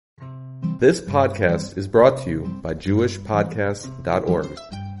This podcast is brought to you by JewishPodcasts.org.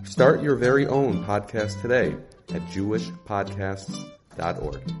 Start your very own podcast today at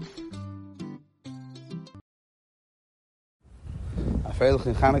JewishPodcasts.org. Freilich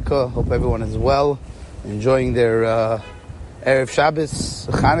in Chanukah. Hope everyone is well, enjoying their Erev Shabbos,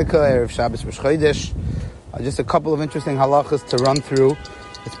 Chanukah, Erev Shabbos Rosh Chodesh. Just a couple of interesting halachos to run through.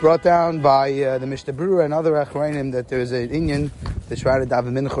 It's brought down by the Mishnah Berurah and other Achronim that there is an inyan to try to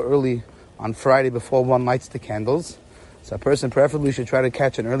daven mincha early on Friday before one lights the candles. So a person preferably should try to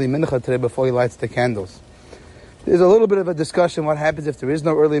catch an early mincha today before he lights the candles. There's a little bit of a discussion what happens if there is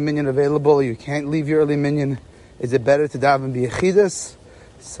no early minyan available, or you can't leave your early minyan. Is it better to daven b'yechidus?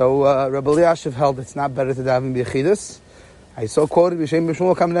 So Rabbi Eliashiv held it's not better to daven b'yechidus. I saw quoted B'Shem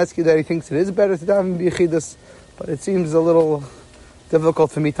B'Shmuel Kamenetsky that he thinks it is better to daven b'yechidus, but it seems a little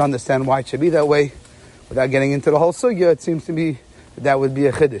difficult for me to understand why it should be that way. Without getting into the whole sugya, it seems to me that would be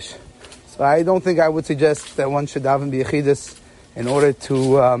a chiddush. So I don't think I would suggest that one should daven b'yechidus in order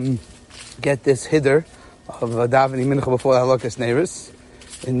to get this hiddur of davening mincha before the Halachos neiros.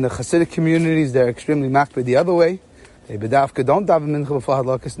 In the Hasidic communities, they're extremely makpid the other way. They bedavka don't daven mincha before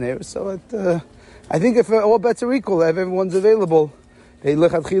Halachos neiros. So I think if all bets are equal, if everyone's available, they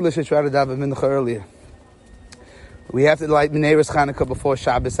lechatchila should try to daven mincha earlier. We have to light neiros Chanukah before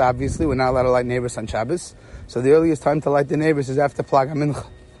Shabbos. Obviously, we're not allowed to light neiros on Shabbos. So the earliest time to light the neiros is after Plaga Mincha.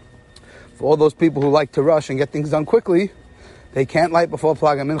 For all those people who like to rush and get things done quickly, they can't light before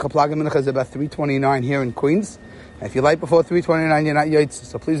Plaga Mincha. Plaga Mincha is about 3:29 here in Queens. And if you light before 3:29, you're not Yaitz.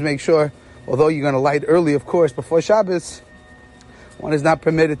 So please make sure, although you're going to light early, of course, before Shabbos, one is not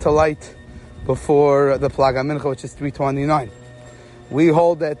permitted to light before the Plaga Mincha, which is 3:29. We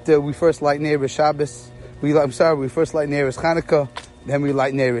hold that we first light neiros Shabbos. We first light neiros Chanukah, then we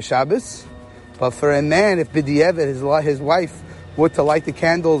light neiros Shabbos. But for a man, if b'di'evet, his wife were to light the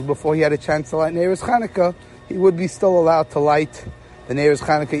candles before he had a chance to light neiros Chanukah, he would be still allowed to light the neiros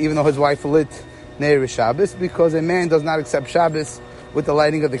Chanukah, even though his wife lit neiros Shabbos, because a man does not accept Shabbos with the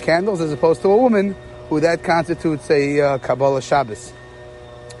lighting of the candles, as opposed to a woman, who that constitutes a Kabbalah Shabbos.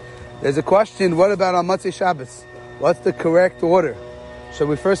 There's a question, what about on Motzei Shabbos? What's the correct order? Should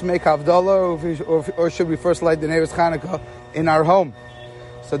we first make Havdalah, or should we first light the neiros Chanukah in our home?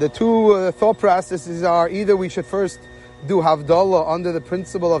 So the two thought processes are, either we should first do Havdalah under the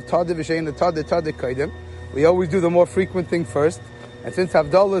principle of Tadeh v'shein Tadeh Kaidem. We always do the more frequent thing first. And since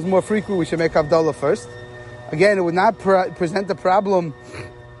Havdalah is more frequent, we should make Havdalah first. Again, it would not present a problem.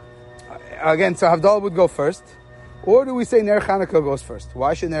 Again, so Havdalah would go first. Or do we say Ner Chanukah goes first?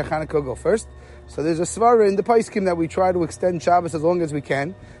 Why should Ner Chanukah go first? So there's a svara in the Paiskim that we try to extend Shabbos as long as we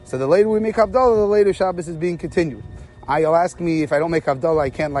can. So the later we make Havdalah, the later Shabbos is being continued. You'll ask me, if I don't make Havdalah, I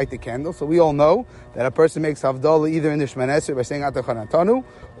can't light the candle. So we all know that a person makes Havdalah either in the Shemana Esrei by saying Atah Chanatanu,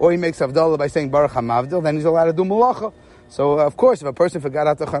 or he makes Havdalah by saying Baruch HaMavdil, then he's allowed to do Malacha. So of course, if a person forgot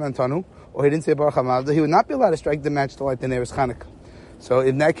Atah Chanatanu, or he didn't say Baruch HaMavdil, he would not be allowed to strike the match to light the neiros Chanukah. So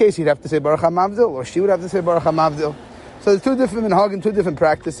in that case, he'd have to say Baruch HaMavdil, or she would have to say Baruch HaMavdil. So there's two different minhagim, two different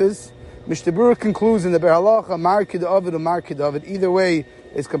practices. Mishnah Berurah concludes in the Berhalacha, Mar Kidavid or Mar Kidavid. Either way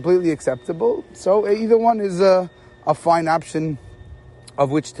is completely acceptable. So either one is a fine option of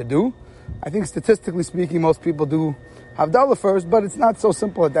which to do. I think statistically speaking, most people do Havdalah first, but it's not so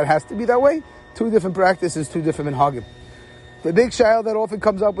simple that has to be that way. Two different practices, two different minhagim. The big shayla that often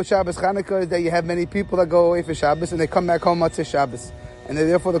comes up with Shabbos Chanukah is that you have many people that go away for Shabbos and they come back home Motzei Shabbos. And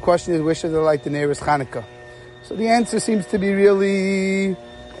therefore the question is, where should they light the neiros Chanukah? So the answer seems to be really,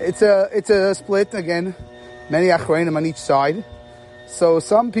 it's a split again, many achronim on each side. So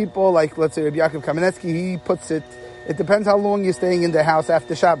some people, like let's say Rabbi Yaakov Kamenetsky, he puts it depends how long you're staying in the house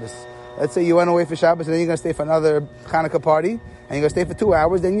after Shabbos. Let's say you went away for Shabbos and then you're going to stay for another Chanukah party, and you're going to stay for 2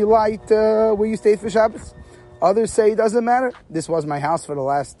 hours, then you light where you stayed for Shabbos. Others say it doesn't matter. This was my house for the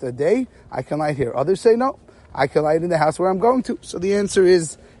last day. I can light here. Others say no. I can light in the house where I'm going to. So the answer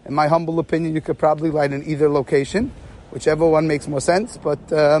is, in my humble opinion, you could probably light in either location, whichever one makes more sense.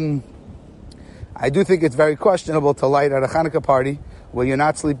 But I do think it's very questionable to light at a Chanukah party where you're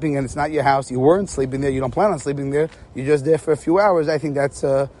not sleeping and it's not your house. You weren't sleeping there. You don't plan on sleeping there. You're just there for a few hours. I think that's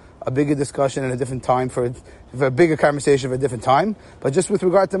a bigger discussion and a different time for a bigger conversation for a different time. But just with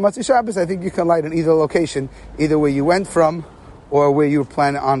regard to Motzei Shabbos, I think you can light in either location, either where you went from or where you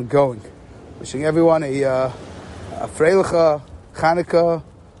plan on going. Wishing everyone a Freilich Chanukah,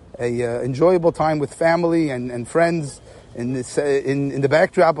 a enjoyable time with family and friends in this in the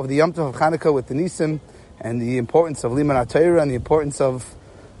backdrop of the Yom Tov of Chanukah with the Nisim, and the importance of Liman HaTorah and the importance of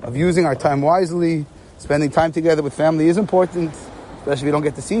using our time wisely. Spending time together with family is important, especially if we don't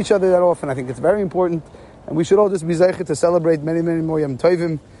get to see each other that often. I think it's very important, and we should all just be zeicher to celebrate many, many more Yom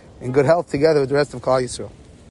Tovim in good health together with the rest of Klal Yisrael.